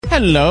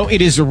Hello,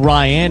 it is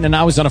Ryan, and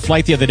I was on a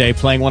flight the other day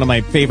playing one of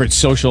my favorite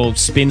social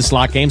spin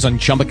slot games on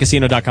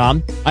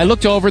ChumbaCasino.com. I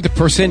looked over at the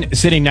person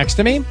sitting next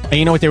to me, and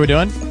you know what they were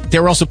doing? They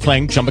were also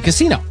playing Chumba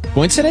Casino.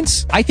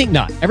 Coincidence? I think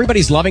not.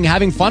 Everybody's loving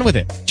having fun with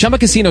it. Chumba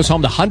Casino is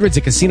home to hundreds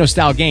of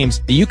casino-style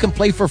games that you can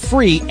play for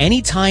free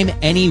anytime,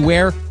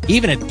 anywhere,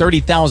 even at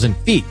 30,000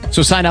 feet.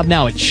 So sign up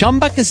now at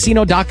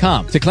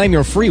ChumbaCasino.com to claim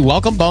your free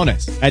welcome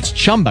bonus. That's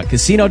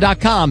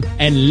ChumbaCasino.com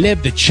and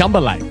live the Chumba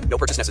life. No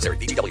purchase necessary.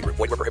 VGW. Void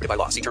where prohibited by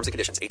law. See terms and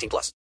conditions.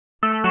 18+.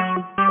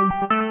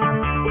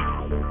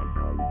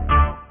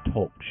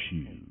 Talk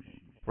shoes.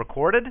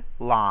 Recorded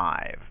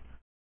live.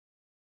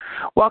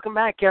 Welcome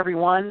back,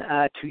 everyone,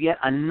 to yet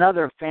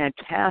another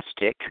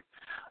fantastic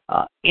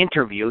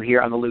interview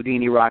here on the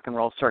Loudini Rock and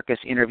Roll Circus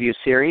interview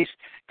series.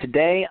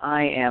 Today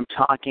I am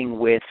talking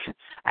with,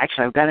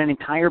 actually I've got an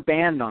entire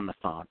band on the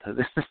phone. So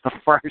this is the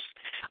first.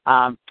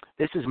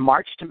 This is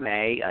March to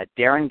May,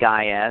 Darren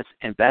Gaiez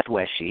and Beth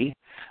Wishy.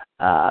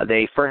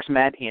 They first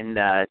met in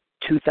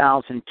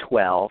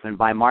 2012, and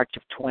by March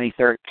of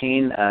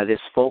 2013, this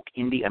folk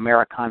indie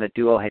Americana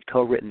duo had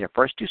co-written their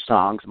first two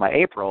songs. By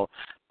April,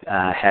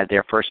 had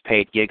their first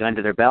paid gig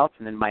under their belts,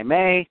 and then by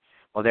May,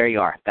 well, there you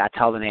are. That's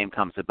how the name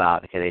comes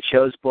about. Okay, they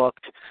shows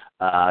booked,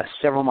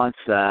 several months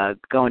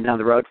going down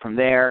the road from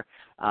there.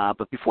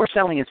 But before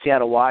settling in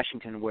Seattle,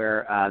 Washington,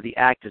 where the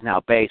act is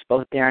now based,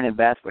 both Darren and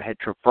Beth had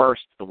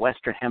traversed the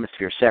Western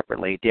Hemisphere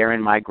separately.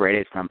 Darren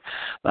migrated from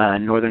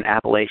northern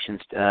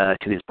Appalachians to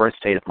his birth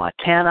state of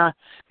Montana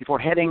before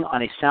heading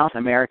on a South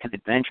American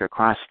adventure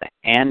across the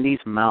Andes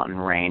mountain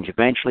range,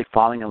 eventually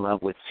falling in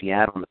love with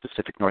Seattle in the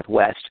Pacific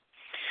Northwest.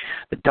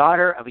 The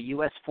daughter of a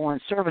U.S. Foreign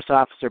Service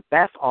officer,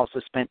 Beth also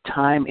spent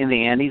time in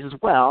the Andes as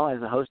well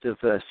as a host of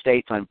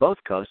states on both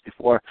coasts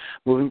before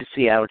moving to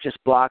Seattle,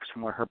 just blocks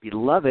from where her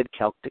beloved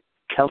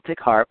Celtic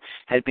harp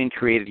had been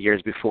created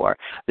years before.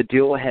 The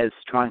duo has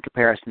strong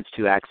comparisons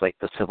to acts like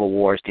the Civil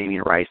Wars,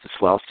 Damien Rice, the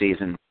Swell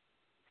Season,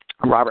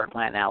 Robert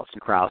Plant, and Alison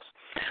Krauss.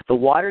 The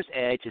Water's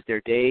Edge is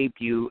their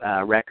debut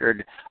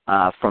record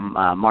from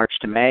March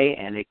to May,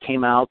 and it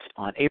came out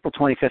on April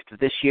 25th of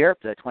this year,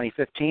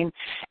 2015,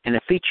 and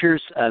it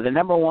features the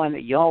number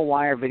one Yellow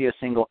Wire video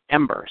single,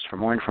 Embers. For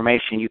more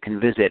information, you can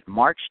visit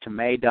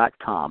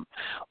marchtomay.com.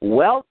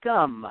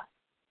 Welcome,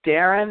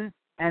 Darren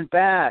and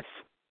Beth.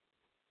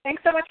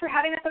 Thanks so much for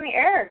having us on the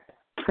air.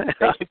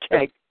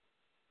 Okay.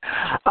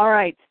 All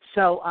right.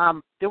 So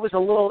there was a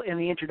little, in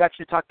the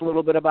introduction, talked a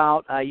little bit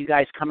about you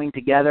guys coming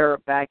together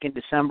back in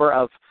December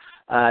of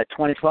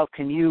 2012.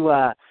 Can you,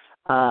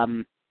 Beth,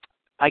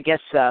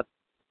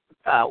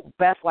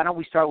 why don't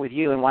we start with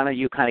you, and why don't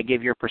you kind of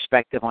give your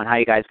perspective on how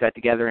you guys got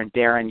together, and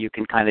Darren, you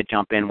can kind of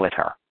jump in with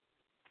her.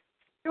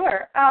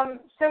 Sure.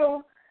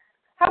 So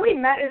how we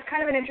met is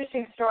kind of an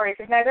interesting story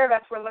because neither of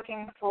us were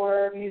looking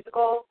for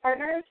musical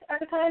partners at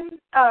the time.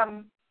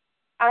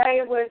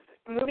 I was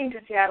moving to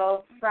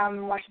Seattle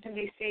from Washington,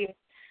 D.C.,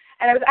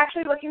 and I was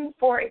actually looking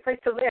for a place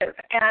to live,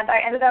 and I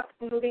ended up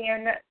moving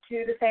in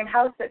to the same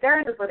house that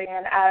Darren was living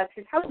in as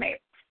his housemate.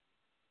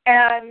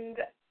 And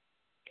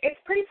it's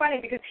pretty funny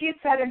because he had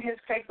said in his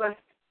Craigslist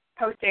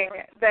posting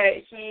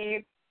that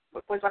he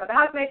was one of the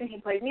housemates and he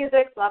played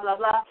music, blah, blah,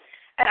 blah.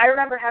 And I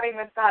remember having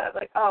this thought of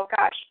like, oh,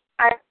 gosh,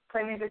 I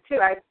play music too.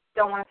 I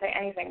don't want to say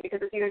anything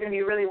because it's either going to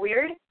be really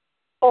weird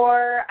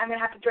or I'm going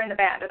to have to join the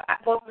band. And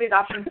both of these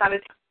options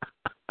sounded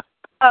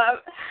so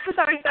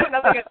I said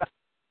nothing.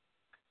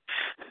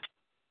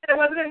 It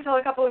wasn't until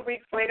a couple of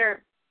weeks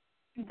later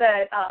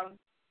that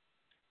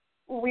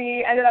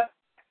we ended up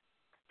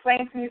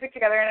playing some music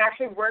together, and it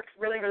actually worked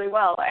really, really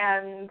well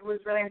and was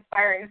really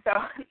inspiring. So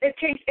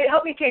it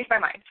helped me change my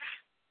mind.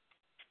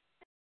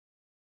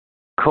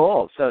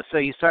 Cool. So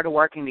you started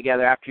working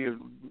together after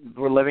you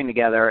were living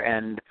together,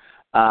 and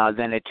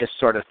then it just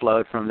sort of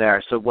flowed from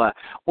there. So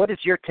what is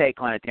your take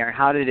on it, Darren?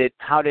 How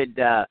did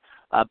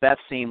Beth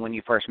seem when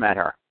you first met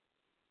her?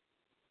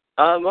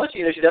 Well,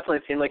 she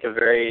definitely seemed like a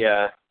very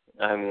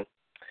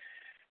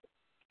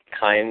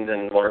kind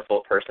and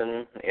wonderful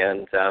person,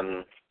 and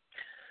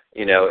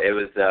it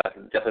was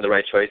definitely the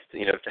right choice,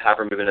 to have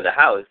her move into the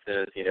house.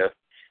 It was,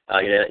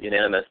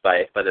 unanimous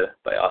by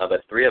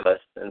the three of us,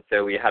 and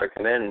so we had her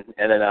come in,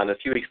 and then a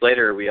few weeks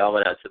later, we all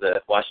went out to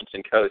the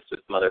Washington coast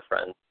with some other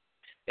friends,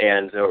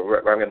 and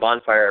we're having a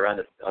bonfire on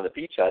the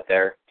beach out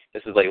there.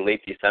 This was like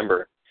late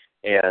December.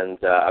 And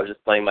I was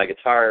just playing my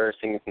guitar,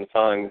 singing some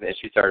songs, and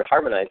she started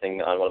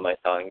harmonizing on one of my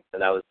songs,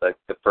 and that was like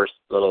the first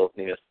little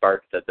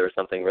spark that there was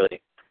something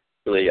really,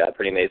 really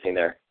pretty amazing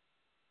there.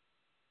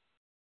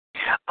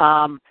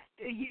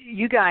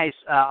 You guys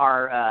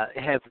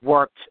have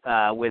worked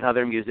with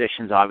other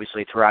musicians,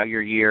 obviously, throughout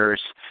your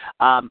years.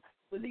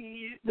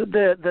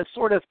 The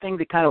sort of thing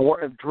that kind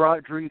of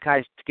drew you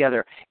guys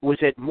together, was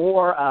it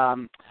more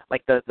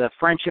like the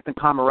friendship and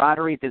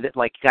camaraderie? Did it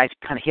like you guys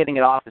kind of hitting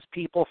it off as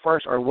people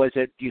first, or was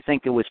it? Do you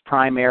think it was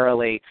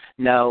primarily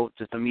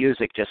that the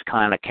music just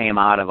kind of came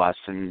out of us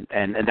and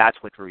that's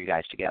what drew you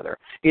guys together?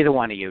 Either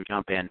one of you,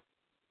 jump in.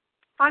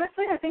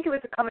 Honestly, I think it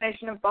was a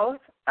combination of both.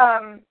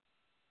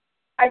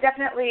 I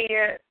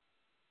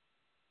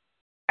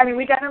I mean,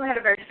 we definitely had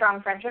a very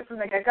strong friendship from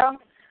the get-go.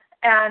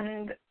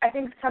 And I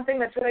think something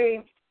that's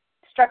really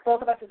struck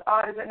both of us as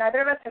odd is that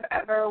neither of us have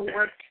ever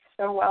worked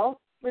so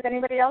well with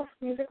anybody else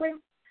musically.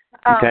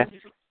 Okay.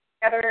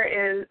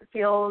 Together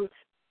feels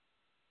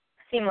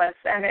seamless,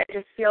 and it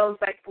just feels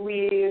like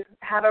we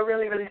have a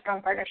really, really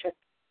strong partnership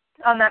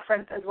on that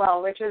front as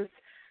well, which is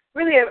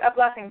really a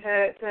blessing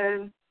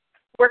to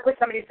work with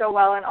somebody so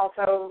well and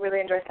also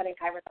really enjoy spending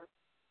time with them.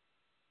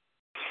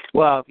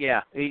 Well,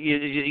 yeah,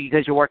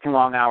 because you're working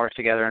long hours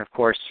together, and of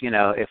course,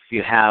 if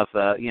you have,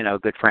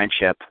 good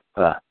friendship,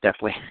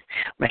 definitely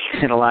makes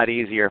it a lot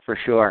easier for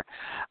sure.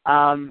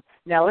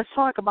 Now, let's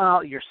talk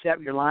about your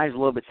lives a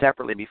little bit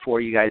separately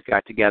before you guys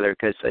got together,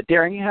 because,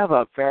 Darren, you have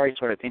a very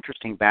sort of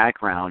interesting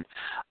background.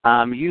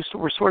 You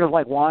were sort of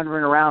like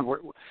wandering around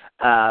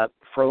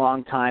for a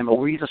long time.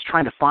 Were you just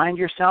trying to find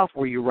yourself?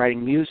 Were you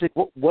writing music?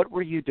 What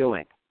were you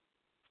doing?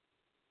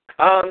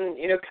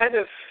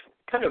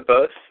 Kind of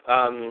both.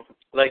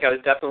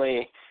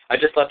 I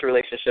just left a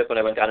relationship when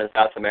I went down in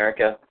South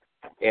America,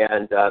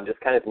 and just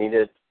kind of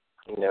needed,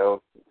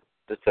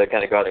 just to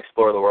kind of go out and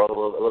explore the world a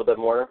little bit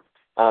more.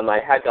 I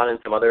had gone in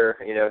some other,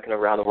 kind of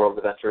around the world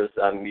adventures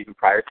even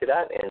prior to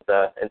that, and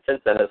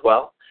since then as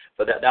well.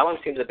 But that one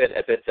seems a bit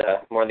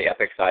more on the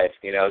epic side.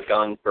 I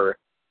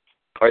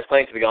was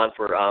planning to be gone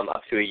for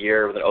up to a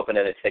year with an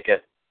open-ended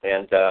ticket,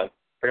 and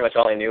pretty much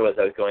all I knew was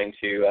I was going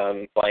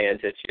to fly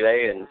into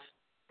Chile and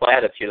fly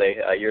out of Chile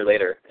a year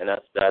later, and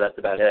that's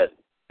about it.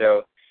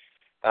 So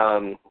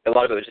a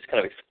lot of it was just kind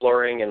of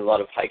exploring and a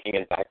lot of hiking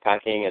and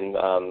backpacking, and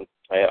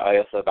I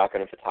also have a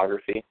background in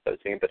photography, so I was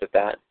doing a bit of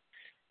that.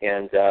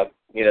 And then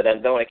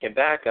when I came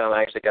back,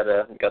 I actually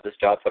got this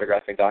job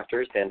photographing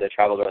doctors, and I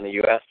traveled around the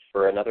U.S.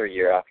 for another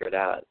year after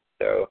that.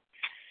 So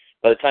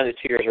by the time the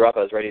 2 years were up,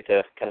 I was ready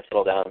to kind of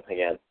settle down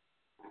again.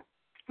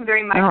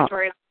 Very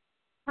migratory.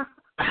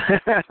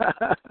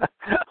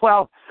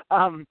 Well,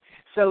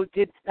 so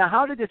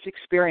how did this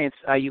experience?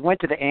 You went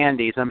to the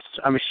Andes. I'm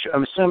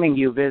assuming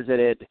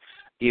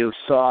you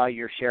saw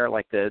your share,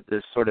 like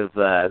the sort of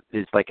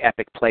these like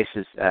epic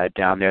places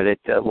down there that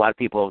a lot of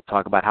people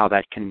talk about how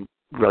that can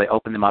really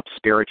open them up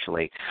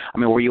spiritually. I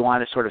mean, were you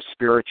on a sort of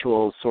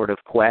spiritual sort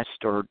of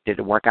quest, or did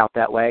it work out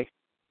that way?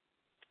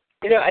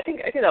 I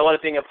think I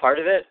wanted being a part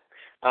of it.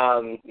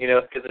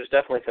 Because there's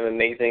definitely some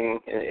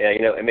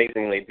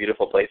amazingly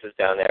beautiful places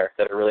down there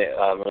that are really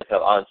kind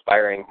of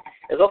awe-inspiring.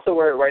 It's also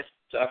where I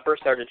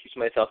first started to teach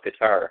myself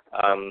guitar.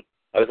 I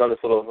was on this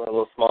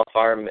little small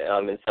farm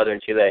in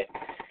southern Chile,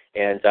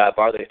 and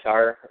borrowed the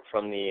guitar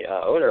from the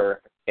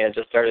owner and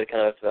just started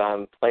kind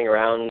of playing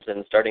around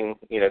and starting,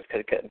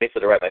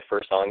 basically to write my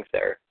first songs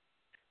there.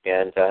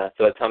 And so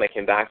by the time I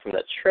came back from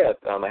that trip,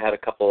 I had a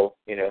couple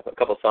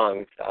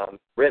songs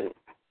written.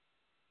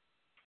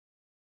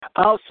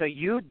 Oh, so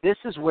this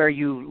is where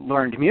you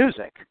learned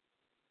music.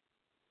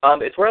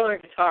 It's where I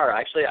learned guitar.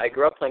 Actually, I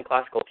grew up playing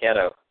classical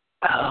piano.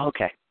 Oh,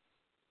 okay.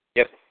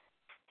 Yep.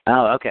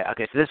 Oh, okay.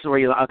 So this is where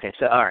you. Okay.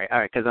 So all right.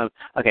 Because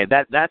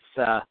that's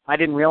I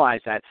didn't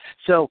realize that.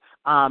 So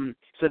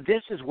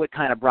this is what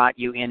kind of brought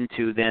you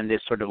into then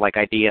this sort of like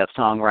idea of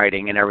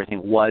songwriting and everything,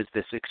 was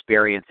this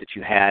experience that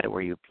you had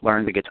where you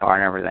learned the guitar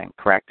and everything,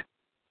 correct?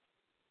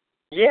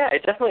 Yeah,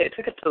 it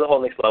took it to the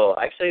whole next level.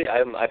 Actually,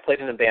 I played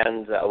in a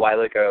band a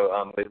while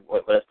ago when I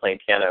was playing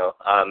piano,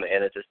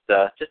 and it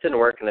just didn't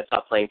work, and I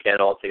stopped playing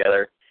piano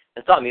altogether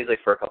and stopped music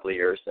for a couple of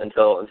years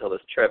until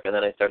this trip, and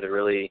then I started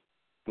really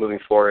moving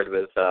forward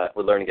with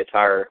learning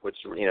guitar, which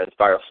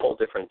inspired a whole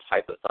different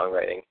type of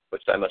songwriting,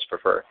 which I much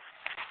prefer.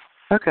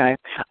 Okay,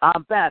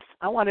 Beth,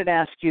 I wanted to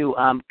ask you,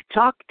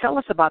 tell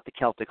us about the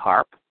Celtic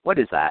harp. What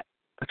is that?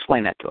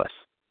 Explain that to us.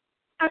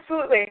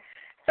 Absolutely.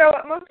 So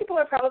most people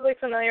are probably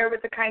familiar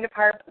with the kind of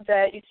harp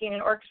that you see in an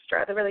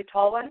orchestra, the really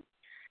tall one.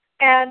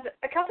 And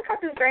a Celtic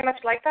harp is very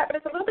much like that, but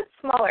it's a little bit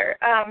smaller.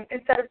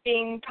 Instead of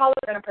being taller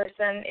than a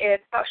person,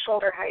 it's about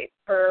shoulder height.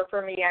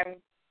 For me, I'm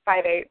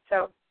 5'8",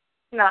 so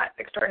not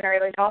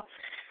extraordinarily tall.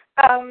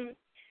 And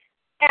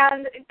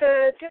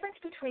the difference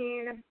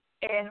between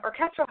an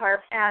orchestral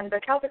harp and the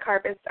Celtic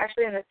harp is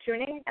actually in the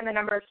tuning and the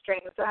number of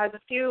strings. So it has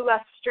a few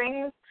less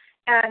strings,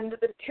 and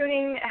the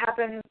tuning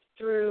happens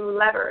through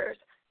levers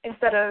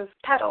instead of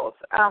pedals,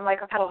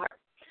 like a pedal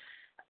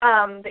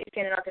harp that you see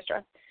in an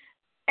orchestra.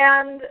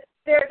 And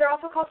they're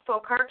also called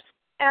folk harps.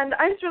 And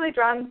I was really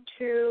drawn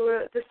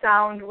to the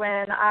sound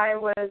when I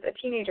was a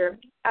teenager.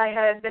 I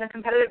had been a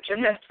competitive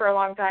gymnast for a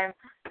long time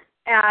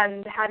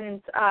and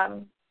hadn't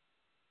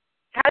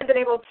been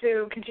able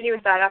to continue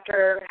with that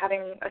after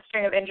having a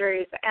string of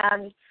injuries.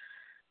 And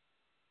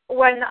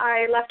when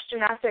I left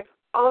gymnastics,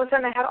 all of a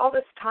sudden I had all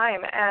this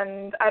time,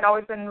 and I'd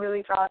always been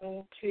really drawn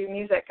to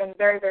music and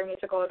very, very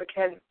musical as a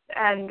kid.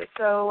 And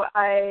so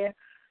I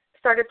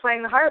started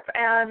playing the harp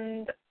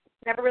and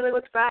never really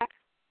looked back.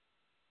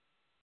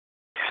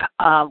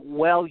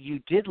 Well,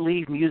 you did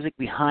leave music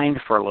behind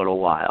for a little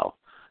while.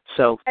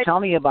 So tell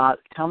me about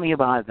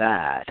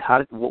that.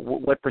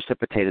 What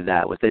precipitated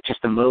that? Was it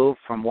just a move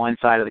from one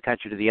side of the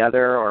country to the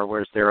other, or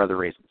was there other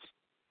reasons?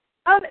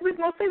 It was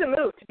mostly the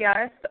move, to be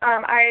honest.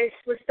 I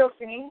was still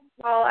singing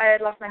while I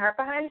had left my harp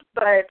behind,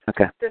 but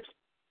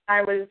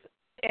I was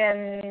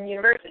in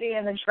university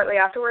and then shortly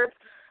afterwards,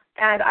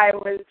 and I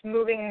was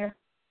moving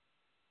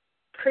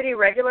pretty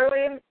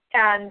regularly,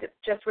 and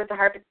just with the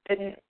harp,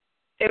 it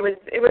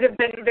would have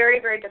been very,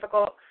 very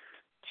difficult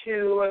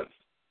to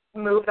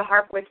move the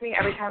harp with me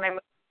every time I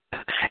moved.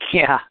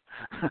 Yeah,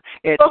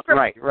 it's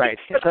right.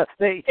 So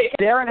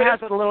Darren has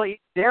it a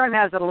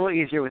little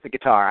easier with the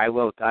guitar. I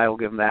will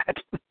give him that.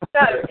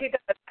 He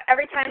does.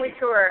 Every time we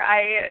tour,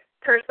 I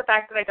curse the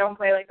fact that I don't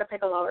play like the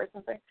piccolo or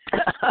something.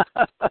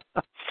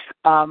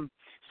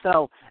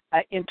 So,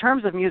 in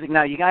terms of music,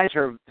 now you guys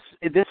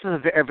this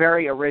is a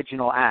very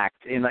original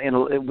act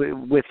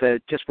with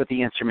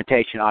the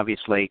instrumentation,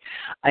 obviously,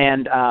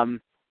 and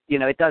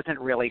it doesn't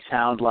really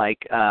sound like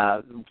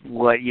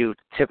what you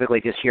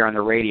typically just hear on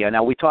the radio.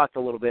 Now, we talked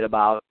a little bit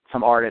about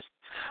some artists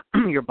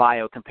your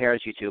bio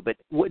compares you to, but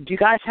do you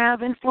guys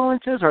have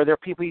influences, or are there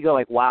people you go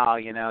like, wow,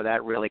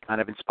 that really kind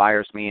of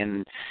inspires me,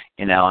 and,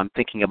 I'm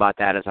thinking about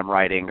that as I'm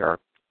writing, or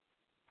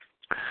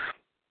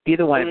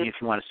either one of you if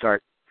you want to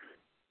start?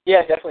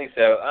 Yeah, definitely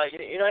so. I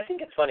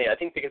think it's funny. I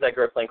think because I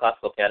grew up playing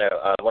classical piano,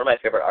 one of my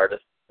favorite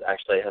artists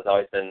actually has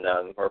always been,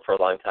 or for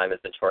a long time, has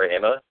been Tori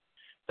Amos.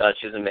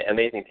 She's an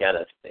amazing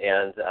pianist,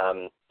 and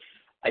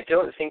I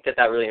don't think that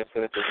really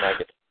influences my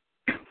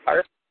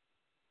guitar,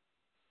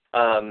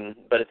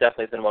 but it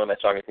definitely has been one of my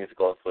strongest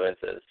musical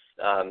influences.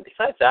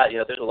 Besides that,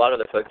 there's a lot of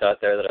other folks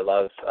out there that I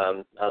love.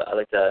 I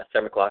liked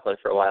Sarah McLachlan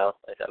for a while.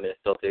 I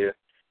still do.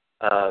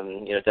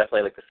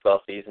 Definitely like the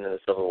Swell Season and the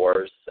Civil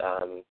Wars.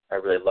 I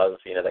really love,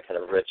 that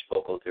kind of rich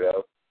vocal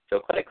duo. So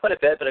quite a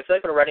bit, but I feel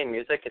like when we're writing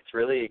music, it's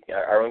really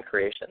our own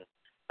creation.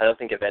 I don't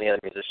think of any other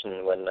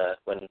musician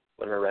when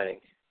we're writing.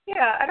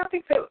 Yeah, I don't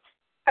think so.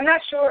 I'm not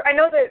sure. I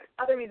know that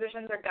other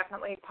musicians are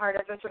definitely part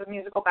of the sort of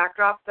musical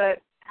backdrop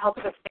that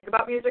helps us think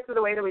about music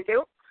the way that we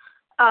do.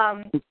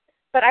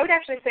 But I would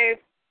actually say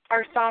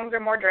our songs are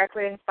more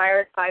directly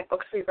inspired by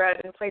books we've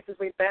read and places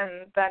we've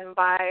been than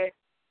by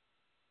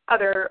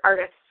other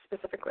artists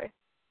specifically.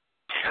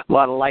 A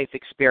lot of life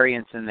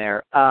experience in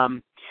there.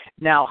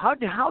 Now,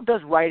 how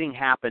does writing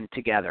happen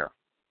together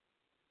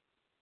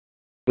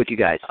with you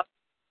guys?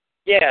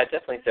 Yeah,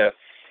 definitely so.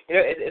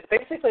 It's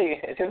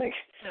basically, it seems like,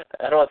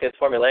 I don't want to say it's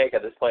formulaic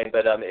at this point,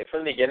 but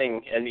from the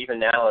beginning and even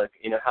now,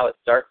 how it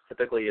starts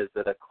typically is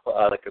with a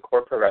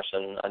chord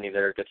progression on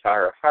either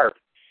guitar or harp,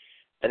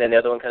 and then the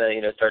other one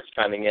kind of, starts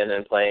chiming in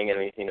and playing, and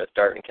we,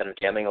 start and kind of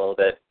jamming a little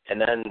bit,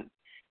 and then,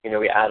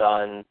 we add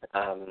on,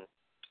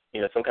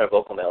 some kind of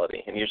vocal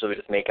melody, and usually we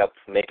just make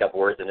up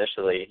words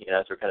initially,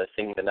 as we're kind of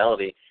singing the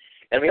melody,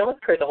 and we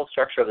almost create the whole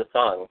structure of the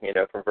song,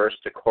 from verse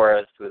to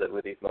chorus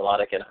with these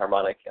melodic and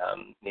harmonic,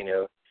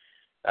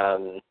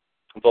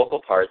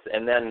 vocal parts,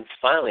 and then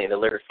finally the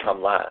lyrics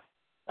come last,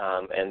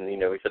 and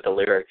we fit the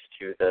lyrics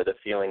to the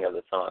feeling of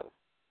the song.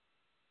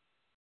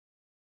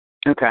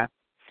 Okay.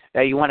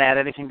 You want to add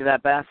anything to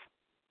that, Beth?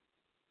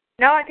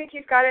 No, I think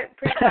you've got it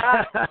pretty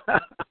well.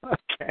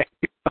 Okay.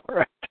 All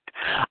right.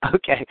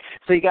 Okay.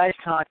 So you guys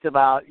talked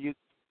about, you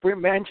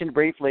mentioned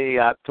briefly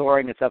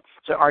touring and stuff.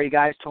 So are you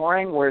guys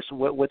touring?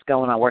 What's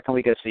going on? Where can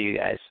we go see you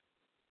guys?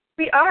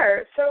 We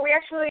are. So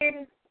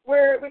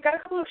we've got a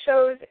couple of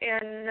shows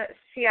in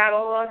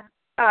Seattle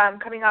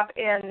coming up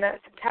in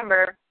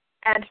September,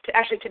 and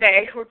actually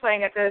today we're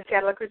playing at the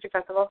Seattle Acoustic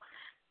Festival.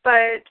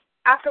 But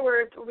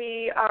afterwards,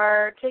 we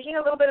are taking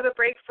a little bit of a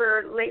break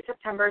for late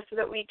September so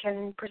that we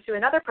can pursue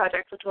another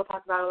project, which we'll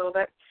talk about a little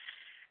bit.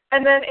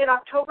 And then in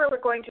October,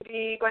 we're going to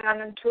be going on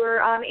a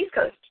tour on the East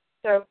Coast.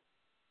 So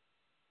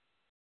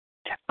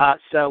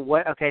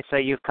So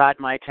you've caught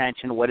my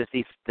attention. What is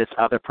this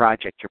other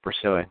project you're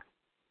pursuing?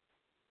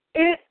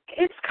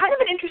 It's kind of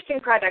an interesting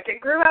project. It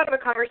grew out of a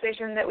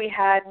conversation that we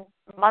had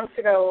months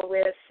ago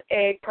with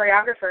a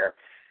choreographer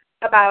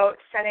about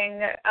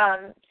setting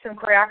some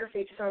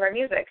choreography to some of our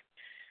music,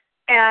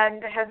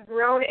 and has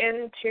grown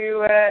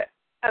into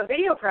a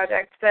video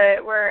project that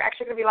we're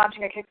actually going to be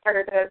launching a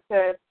Kickstarter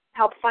to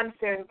help fund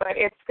soon, but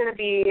it's going to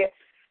be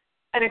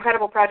an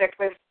incredible project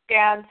with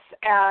dance,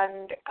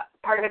 and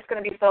part of it's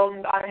going to be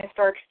filmed on a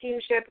historic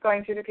steamship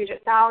going through the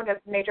Puget Sound, a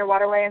major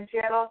waterway in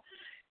Seattle,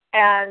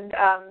 and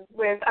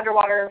with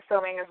underwater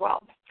filming as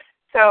well.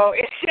 So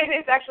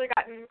it's actually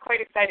gotten quite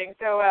exciting.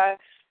 So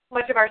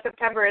much of our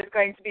September is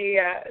going to be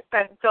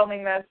spent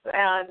filming this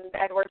and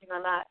working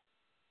on that.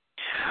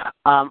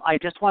 I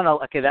just want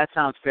to, that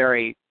sounds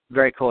very,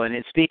 very cool.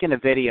 And speaking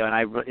of video,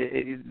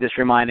 and this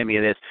reminded me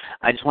of this,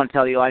 I just want to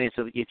tell the audience,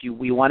 if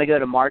we want to go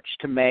to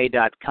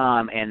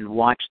marchtomay.com and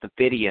watch the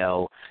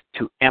video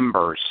to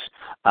Embers.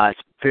 It's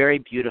very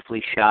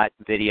beautifully shot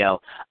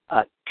video.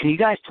 Can you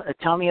guys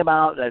tell me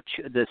about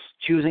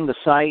choosing the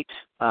site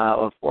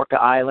of Orca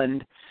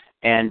Island,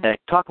 and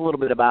talk a little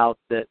bit about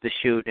the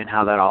shoot and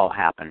how that all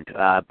happened?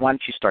 Why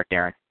don't you start,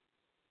 Darren?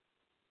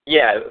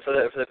 Yeah, for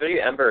the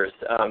video Embers,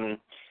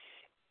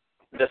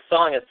 the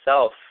song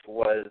itself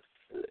was,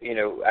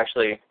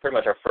 actually pretty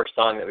much our first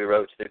song that we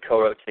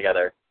co-wrote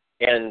together.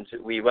 And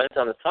we went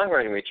on the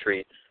songwriting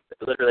retreat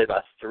literally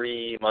about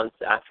 3 months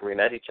after we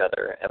met each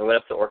other, and we went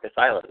up to Orcas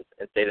Island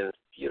and stayed in this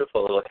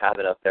beautiful little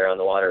cabin up there on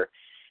the water.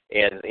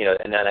 And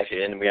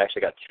and we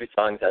actually got 2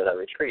 songs out of that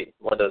retreat.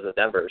 One of those was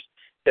Embers.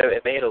 So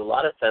it made a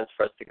lot of sense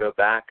for us to go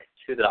back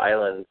to the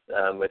islands,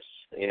 which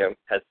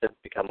has since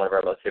become one of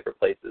our most favorite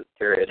places,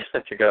 period,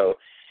 to go.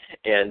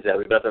 And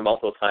we've been up there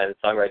multiple times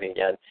songwriting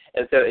again.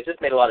 And so it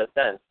just made a lot of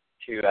sense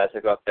to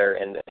go up there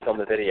and film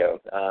the video.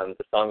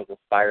 The song was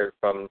inspired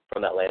from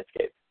that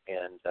landscape,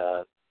 and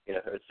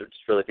it was just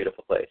a really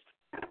beautiful place.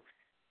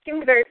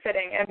 Seemed very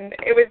fitting, and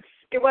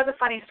it was a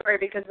funny story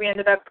because we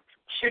ended up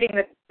shooting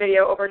the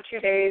video over 2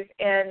 days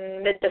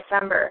in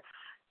mid-December,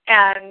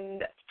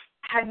 and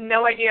had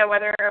no idea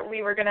whether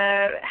we were going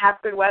to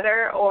have good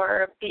weather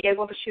or be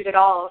able to shoot at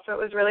all. So it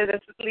was really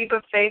this leap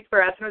of faith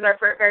for us. It was our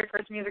very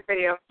first music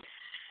video.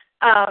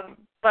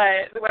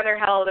 But the weather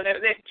held, and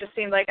it just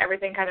seemed like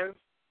everything kind of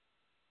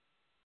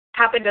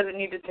happened as it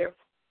needed to.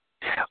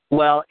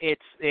 Well,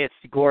 it's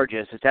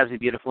gorgeous. It's absolutely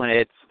beautiful, and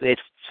it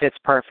fits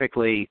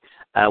perfectly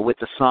with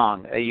the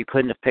song. You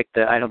couldn't have picked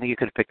I don't think you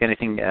could have picked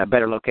anything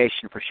better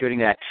location for shooting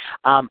that.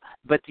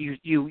 But you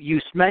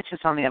mentioned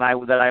something that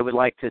I would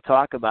like to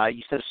talk about.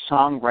 You said a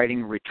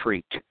songwriting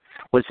retreat.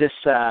 Was this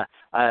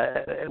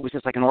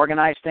like an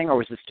organized thing, or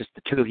was this just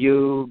the two of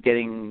you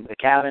getting a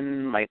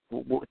cabin? Like,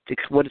 what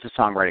is a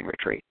songwriting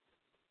retreat?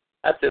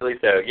 Absolutely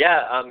so.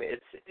 Yeah,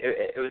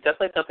 it was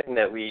definitely something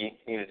that we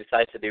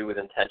decided to do with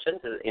intention.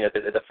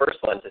 The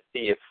first one to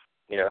see if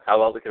how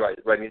well we could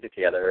write music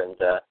together, and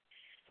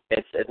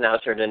it's now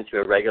turned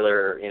into a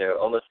regular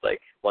almost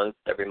like once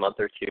every month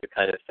or two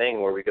kind of thing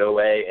where we go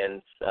away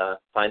and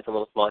find some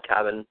little small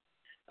cabin,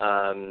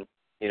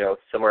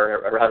 somewhere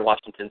around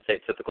Washington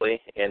State typically,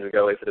 and we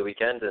go away for the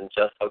weekend and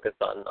just focus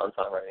on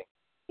songwriting.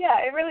 Yeah,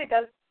 it really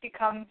does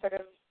become sort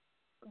of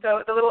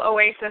the little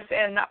oasis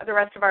in the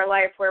rest of our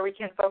life where we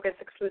can focus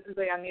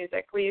exclusively on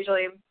music. We're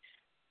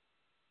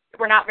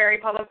not very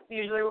public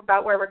usually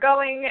about where we're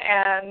going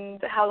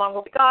and how long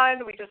we'll be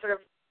gone. We just sort of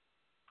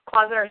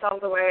closet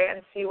ourselves away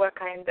and see what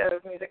kind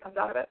of music comes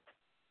out of it.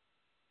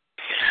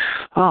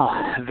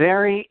 Oh,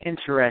 very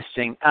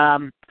interesting.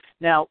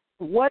 Now,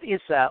 what are you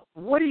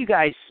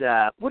guys?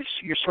 What is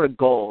your sort of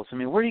goals? I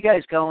mean, where are you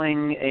guys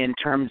going in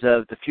terms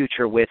of the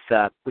future with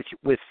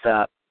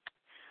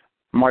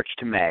March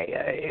to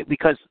May?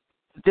 Because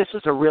this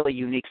is a really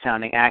unique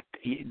sounding act.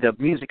 The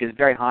music is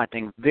very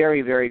haunting,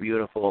 very, very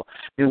beautiful.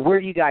 I mean, where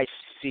do you guys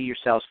see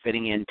yourselves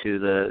fitting into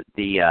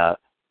the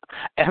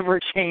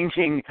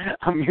ever-changing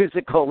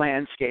musical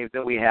landscape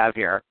that we have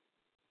here?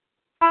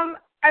 I'm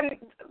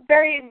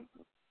very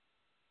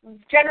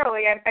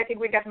generally, I think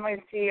we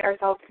definitely see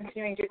ourselves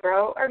continuing to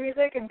grow our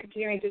music and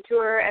continuing to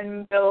tour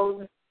and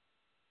build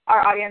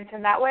our audience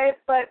in that way.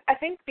 But I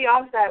think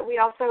beyond that, we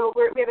have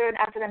an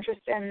active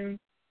interest in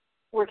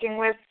working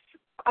with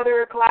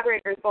other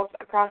collaborators, both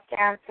across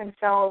dance and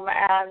film,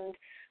 and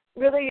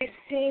really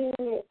seeing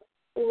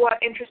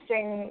what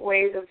interesting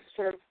ways of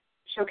sort of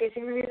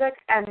showcasing the music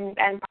and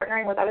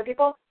partnering with other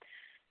people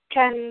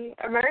can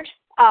emerge.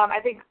 I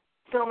think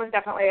film is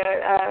definitely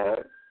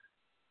a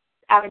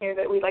avenue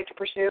that we'd like to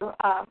pursue.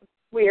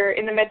 We're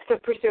in the midst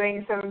of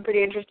pursuing some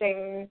pretty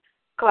interesting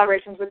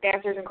collaborations with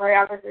dancers and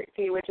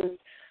choreography, which is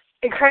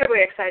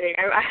incredibly exciting.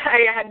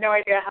 I had no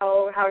idea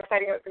how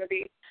exciting it was going to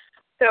be.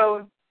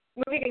 So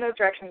moving in those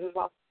directions as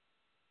well.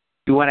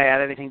 Do you want to add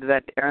anything to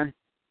that, Darren?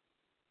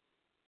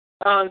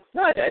 No,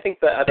 I think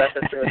that's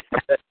really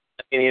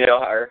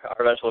our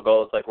eventual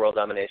goal is like world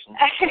domination.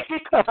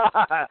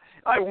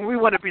 We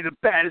want to be the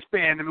baddest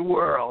band in the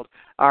world.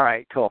 All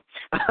right, cool.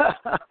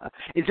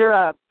 Is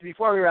there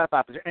before we wrap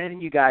up, is there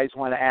anything you guys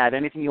want to add?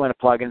 Anything you want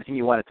to plug? Anything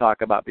you want to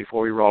talk about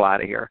before we roll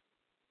out of here?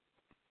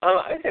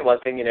 I would say one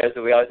thing, is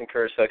that we always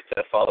encourage folks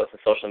to follow us on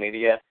social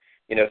media.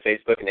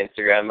 Facebook and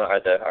Instagram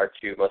are our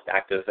two most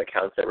active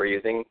accounts that we're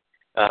using.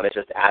 It's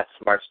just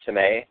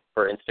 @MarchToMay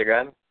for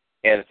Instagram,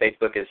 and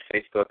Facebook is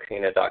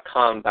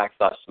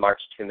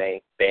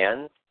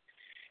facebook.com/MarchToMayBands.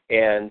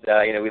 And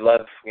we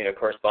love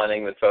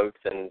corresponding with folks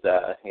and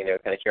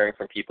kind of hearing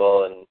from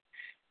people, and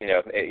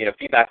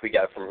feedback we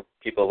get from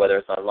people, whether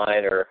it's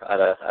online or at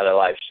a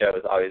live show,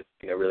 is always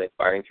really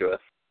inspiring to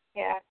us.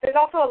 Yeah, there's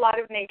also a lot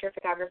of nature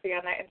photography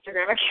on that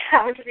Instagram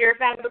account. If you're a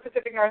fan of the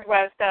Pacific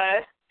Northwest,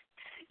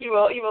 you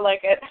will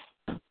like it.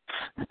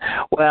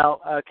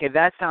 Well, okay,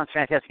 that sounds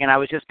fantastic. And I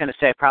was just going to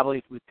say, I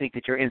probably would think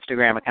that your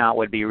Instagram account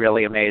would be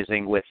really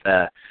amazing with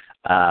the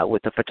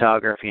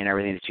photography and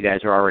everything that you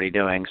guys are already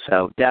doing.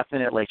 So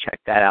definitely check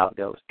that out,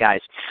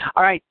 guys.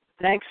 All right,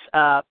 thanks,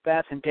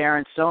 Beth and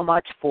Darren, so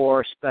much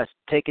for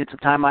taking some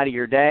time out of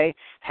your day.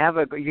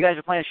 You guys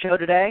are playing a show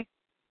today?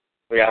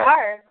 We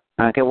are.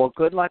 Okay, well,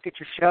 good luck at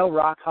your show.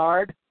 Rock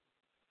hard.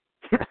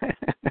 Thank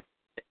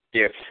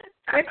you.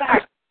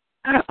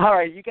 All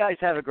right, you guys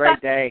have a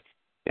great day.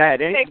 Go ahead.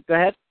 Go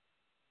ahead.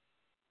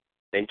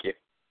 Thank you.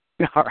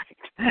 All right.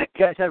 You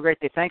guys have a great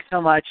day. Thanks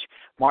so much.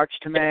 March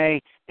to May,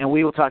 and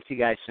we will talk to you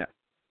guys soon.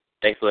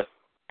 Thanks, Lou.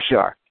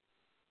 Sure.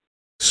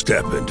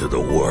 Step into the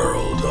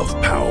world of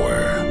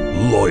power,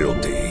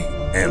 loyalty,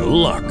 and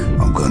luck.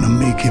 I'm gonna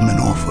make him an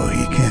offer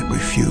he can't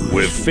refuse.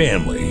 With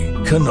family,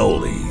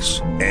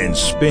 cannolis, and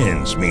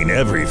spins mean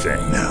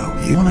everything. Now,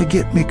 you wanna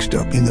get mixed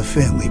up in the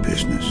family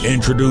business.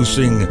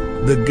 Introducing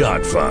The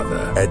Godfather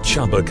at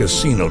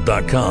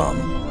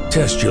ChumbaCasino.com.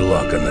 Test your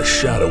luck in the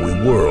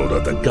shadowy world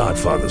of The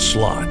Godfather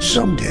slot.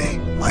 Someday,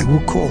 I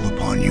will call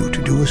upon you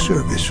to do a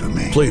service for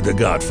me. Play The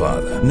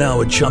Godfather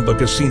now at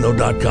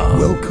ChumbaCasino.com.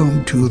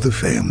 Welcome to the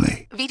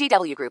family.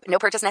 VGW Group. No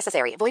purchase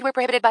necessary. Void where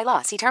prohibited by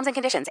law. See terms and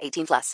conditions. 18+.